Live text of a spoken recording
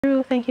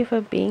Thank you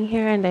for being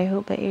here, and I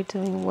hope that you're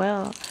doing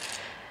well.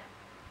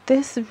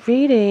 This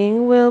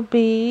reading will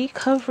be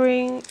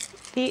covering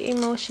the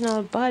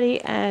emotional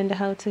body and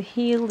how to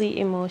heal the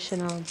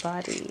emotional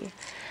body.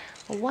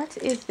 What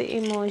is the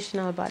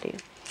emotional body?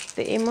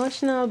 The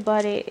emotional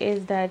body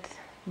is that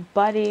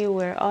body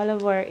where all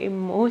of our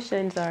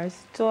emotions are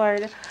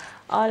stored,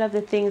 all of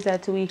the things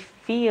that we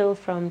feel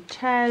from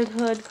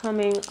childhood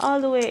coming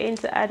all the way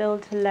into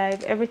adult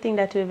life, everything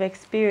that we've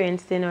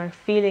experienced in our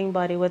feeling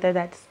body, whether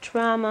that's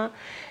trauma,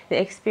 the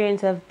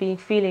experience of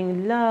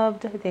feeling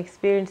loved, the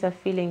experience of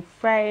feeling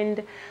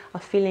frightened,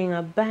 of feeling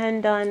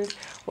abandoned,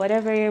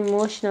 whatever your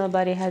emotional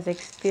body has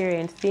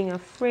experienced, being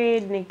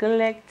afraid,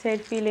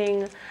 neglected,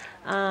 feeling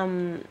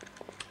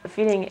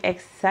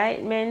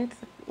excitement,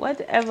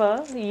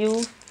 whatever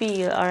you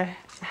feel or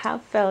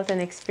have felt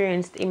and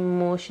experienced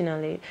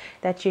emotionally,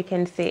 that you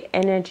can say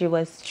energy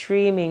was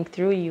streaming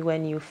through you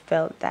when you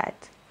felt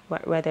that,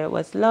 whether it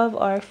was love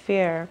or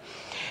fear.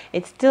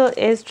 It still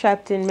is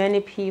trapped in many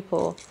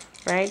people,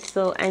 right?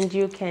 So, and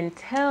you can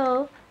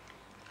tell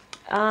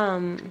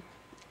the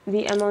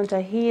amount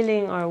of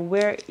healing or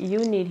where you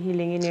need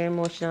healing in your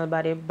emotional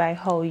body by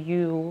how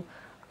you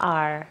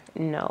are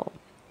now.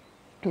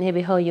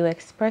 Maybe how you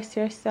express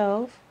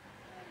yourself,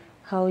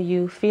 how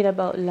you feel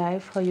about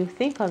life, how you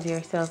think of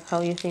yourself, how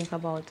you think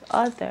about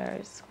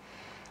others.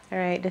 All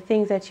right, the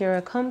things that you're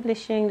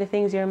accomplishing, the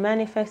things you're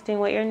manifesting,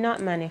 what you're not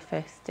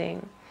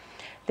manifesting,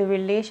 the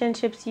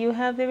relationships you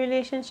have, the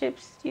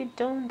relationships you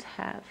don't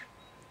have.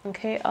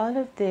 Okay, all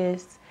of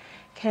this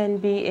can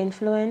be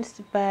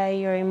influenced by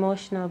your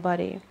emotional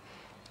body.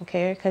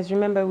 Okay, because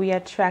remember, we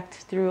attract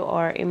through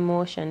our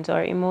emotions.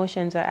 Our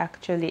emotions are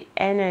actually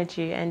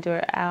energy, and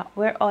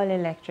we're all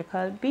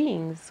electrical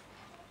beings.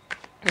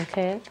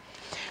 Okay,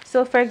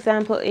 so for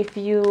example, if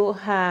you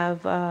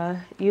have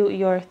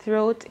your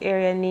throat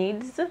area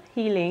needs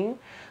healing,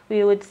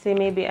 we would say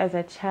maybe as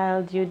a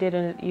child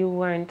you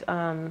weren't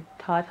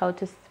taught how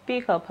to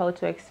speak up, how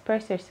to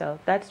express yourself.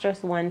 That's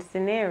just one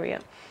scenario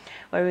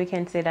where we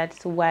can say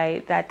that's why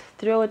that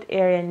throat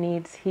area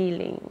needs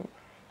healing.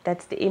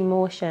 That's the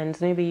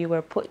emotions. Maybe you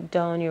were put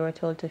down, you were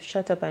told to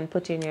shut up and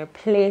put in your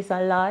place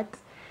a lot.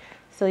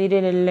 So you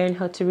didn't learn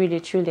how to really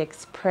truly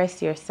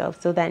express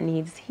yourself. So that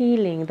needs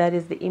healing. That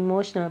is the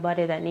emotional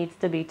body that needs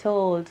to be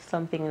told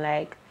something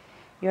like,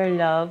 you're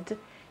loved,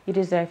 you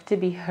deserve to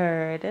be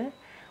heard.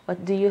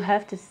 What do you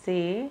have to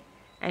say?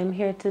 I'm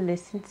here to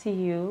listen to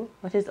you.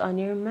 What is on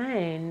your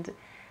mind?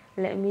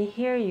 Let me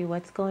hear you.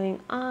 What's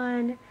going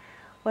on?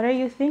 What are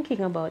you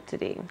thinking about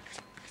today?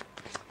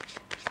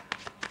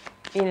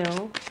 You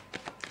know,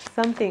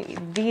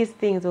 these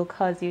things will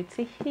cause you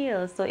to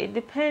heal. So it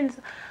depends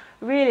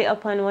really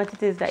upon what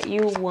it is that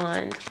you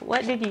want.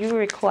 What did you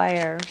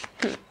require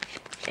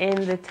in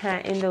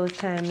those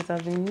times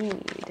of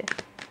need?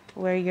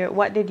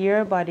 What did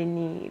your body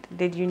need?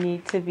 Did you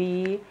need to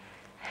be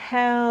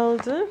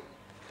held,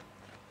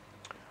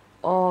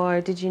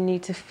 or did you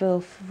need to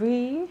feel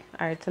free?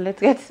 All right, so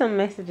let's get some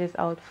messages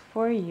out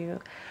for you.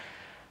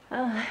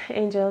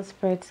 Angels,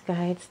 spirits,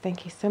 guides,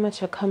 thank you so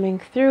much for coming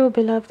through,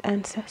 beloved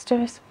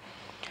ancestors.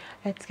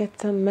 Let's get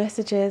some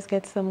messages,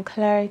 get some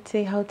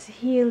clarity, how to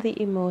heal the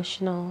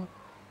emotional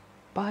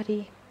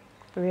body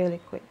really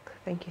quick.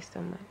 Thank you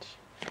so much.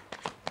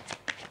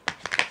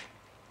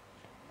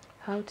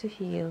 How to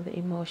heal the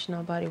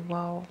emotional body.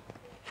 Wow.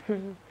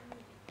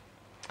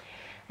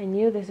 I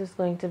knew this was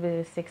going to be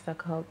the Six of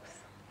Cups.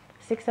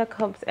 Six of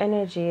Cups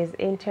energy is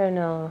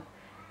internal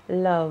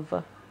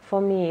love. For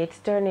me, it's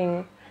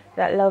turning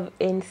that love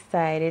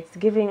inside. It's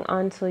giving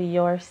unto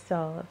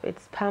yourself.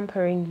 It's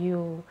pampering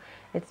you.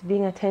 It's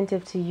being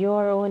attentive to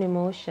your own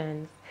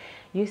emotions.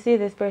 You see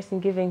this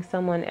person giving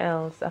someone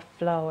else a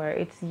flower.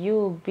 It's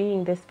you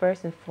being this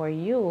person for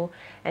you.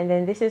 And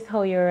then this is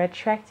how you're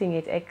attracting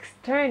it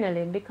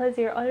externally, because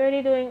you're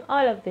already doing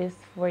all of this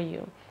for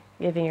you.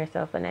 Giving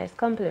yourself a nice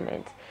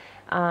compliment.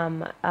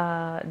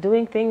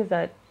 Doing things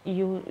that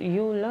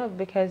you love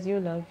because you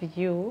love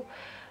you.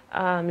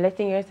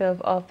 Letting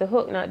yourself off the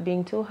hook, not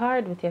being too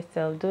hard with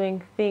yourself,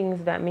 doing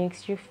things that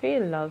makes you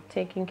feel loved,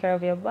 taking care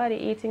of your body,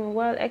 eating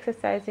well,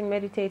 exercising,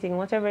 meditating,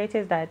 whatever it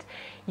is that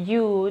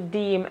you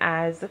deem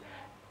as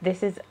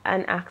this is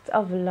an act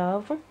of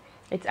love.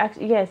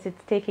 Yes,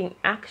 it's taking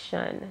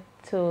action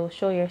to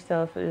show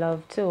yourself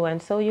love too, and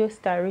so you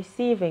start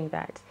receiving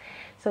that.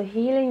 So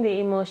healing the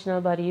emotional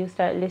body, you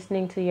start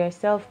listening to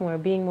yourself more,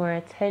 being more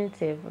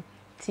attentive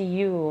to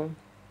you.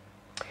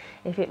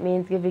 If it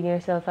means giving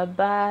yourself a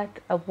bath,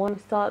 a warm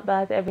salt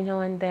bath every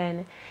now and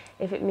then,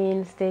 if it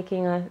means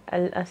taking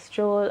a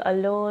stroll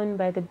alone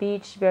by the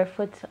beach,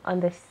 barefoot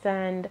on the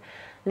sand,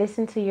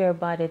 listen to your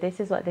body.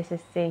 This is what this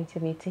is saying to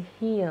me, to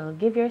heal.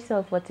 Give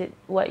yourself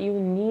what you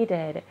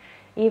needed,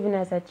 even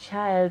as a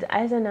child,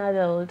 as an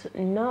adult.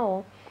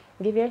 No,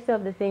 give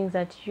yourself the things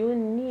that you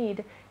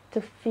need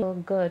to feel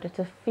good,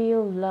 to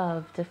feel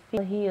loved, to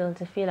feel healed,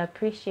 to feel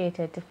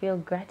appreciated, to feel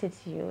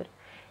gratitude.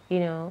 You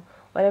know,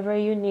 whatever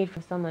you need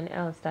from someone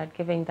else, start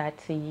giving that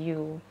to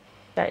you.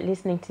 start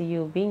listening to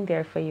you, being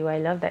there for you. I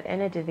love that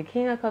energy. The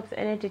King of Cups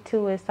energy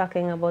too is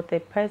talking about the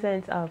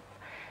presence of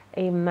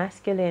a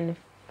masculine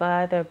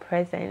father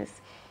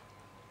presence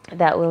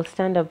that will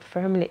stand up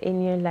firmly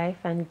in your life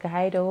and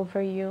guide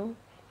over you,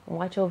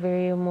 watch over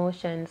your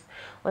emotions,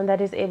 one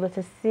that is able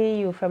to see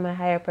you from a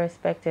higher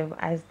perspective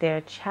as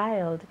their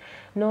child,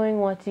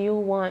 knowing what you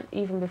want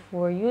even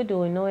before you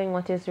do, knowing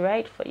what is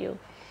right for you.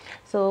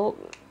 So,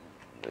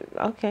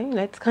 okay,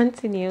 let's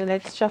continue.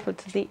 Let's shuffle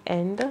to the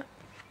end.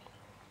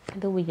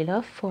 The Wheel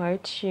of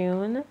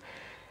Fortune.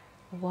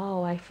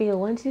 Wow, I feel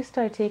once you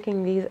start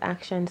taking these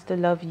actions to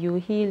love you,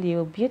 heal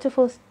you,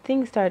 beautiful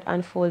things start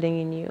unfolding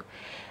in you.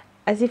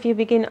 As if you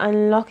begin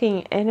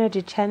unlocking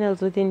energy channels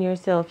within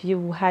yourself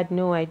you had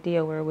no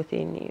idea were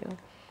within you.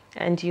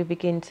 And you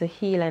begin to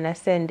heal and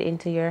ascend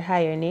into your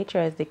higher nature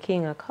as the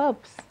King of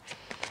Cups.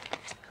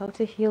 How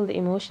to heal the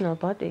emotional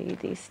body,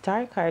 the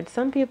Star card.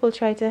 Some people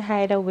try to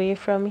hide away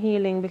from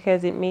healing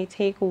because it may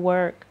take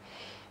work.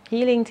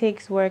 Healing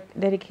takes work,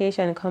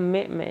 dedication,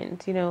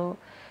 commitment, you know.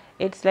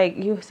 It's like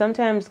you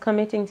sometimes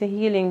committing to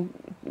healing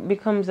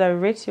becomes a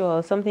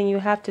ritual, something you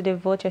have to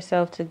devote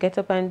yourself to get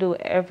up and do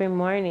every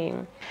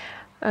morning.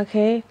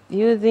 Okay,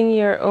 using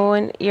your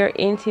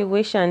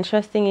intuition,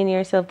 trusting in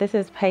yourself. This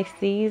is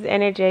Pisces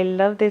energy. I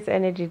love this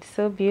energy. It's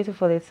so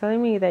beautiful. It's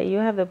telling me that you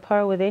have the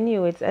power within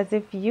you. It's as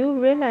if you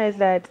realize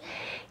that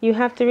you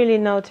have to really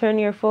now turn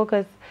your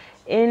focus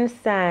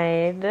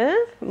inside,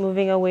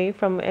 moving away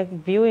from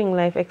viewing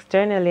life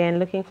externally and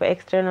looking for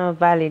external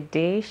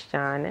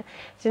validation.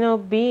 So, you know,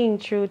 being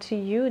true to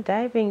you,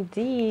 diving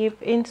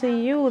deep into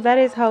you. That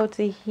is how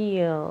to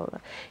heal.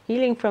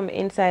 Healing from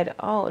inside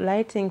out,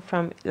 lighting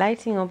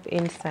up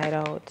inside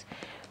out.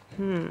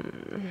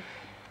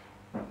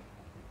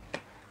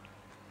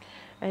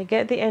 I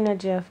get the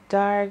energy of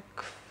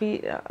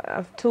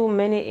of too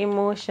many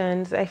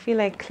emotions. I feel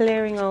like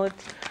clearing out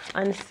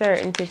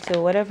uncertainty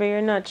too. Whatever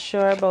you're not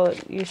sure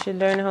about, you should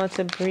learn how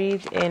to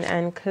breathe in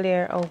and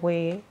clear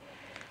away.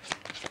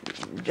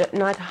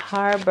 Not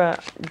harbor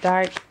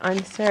dark,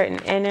 uncertain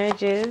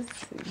energies.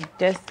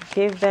 Just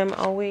give them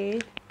away.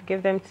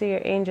 Give them to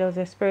your angels,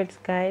 your spirits,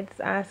 guides.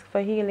 Ask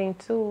for healing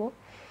too.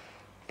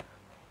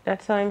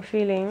 That's how I'm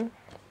feeling.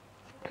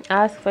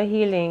 Ask for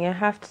healing. You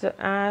have to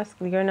ask.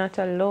 You're not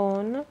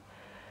alone.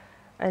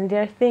 And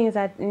there are things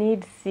that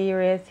need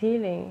serious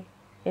healing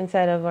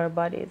inside of our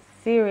bodies.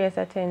 Serious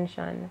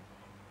attention.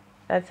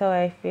 That's how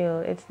I feel.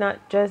 It's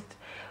not just,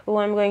 oh,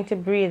 I'm going to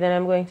breathe and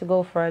I'm going to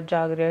go for a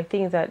jog. There are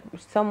things that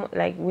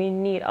we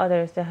need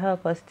others to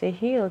help us to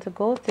heal, to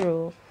go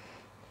through.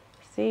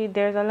 See,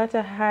 there's a lot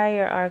of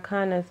higher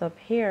arcanas up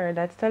here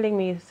that's telling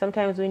me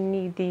sometimes we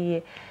need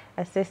the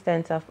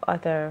assistance of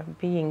other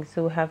beings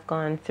who have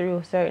gone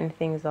through certain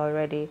things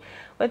already.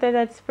 Whether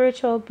that's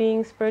spiritual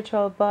beings,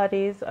 spiritual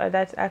bodies, or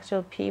that's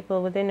actual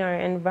people within our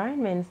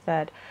environments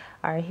that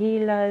are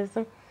healers,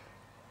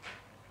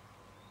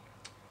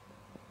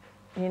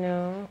 you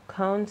know,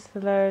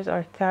 counselors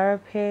or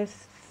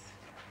therapists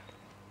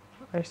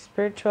or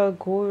spiritual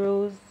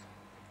gurus.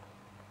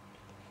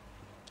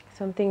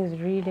 Some things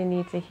really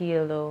need to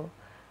heal though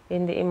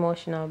in the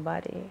emotional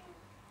body.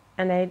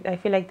 And I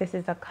feel like this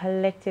is a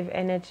collective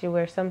energy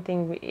where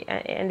something,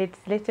 and it's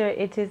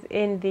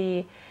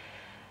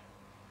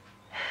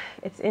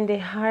in the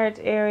heart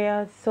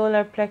area,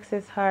 solar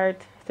plexus,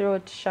 heart,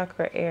 throat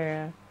chakra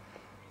area.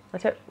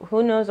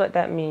 Who knows what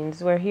that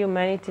means, where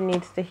humanity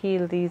needs to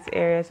heal these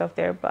areas of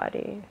their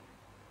body.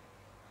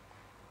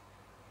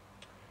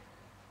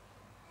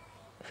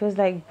 It feels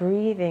like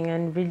breathing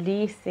and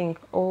releasing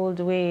old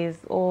ways,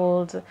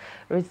 old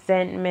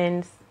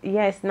resentments.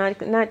 Yes,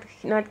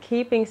 not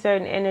keeping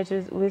certain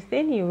energies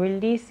within you,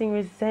 releasing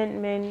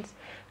resentment,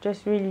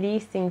 just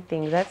releasing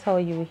things. That's how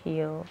you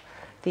heal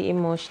the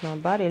emotional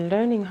body,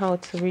 learning how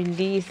to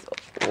release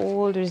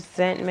old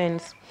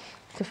resentments,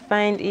 to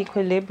find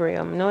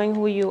equilibrium, knowing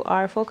who you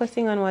are,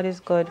 focusing on what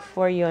is good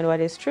for you and what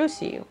is true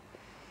to you.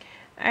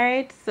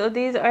 Alright, so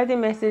these are the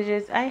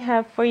messages I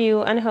have for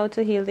you on how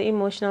to heal the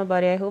emotional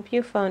body. I hope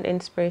you found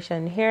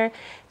inspiration here.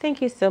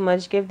 Thank you so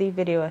much. Give the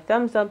video a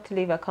thumbs up, to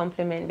leave a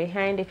compliment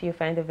behind if you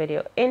find the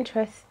video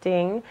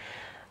interesting.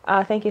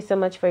 Thank you so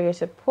much for your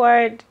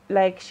support.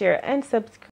 Like, share, and subscribe.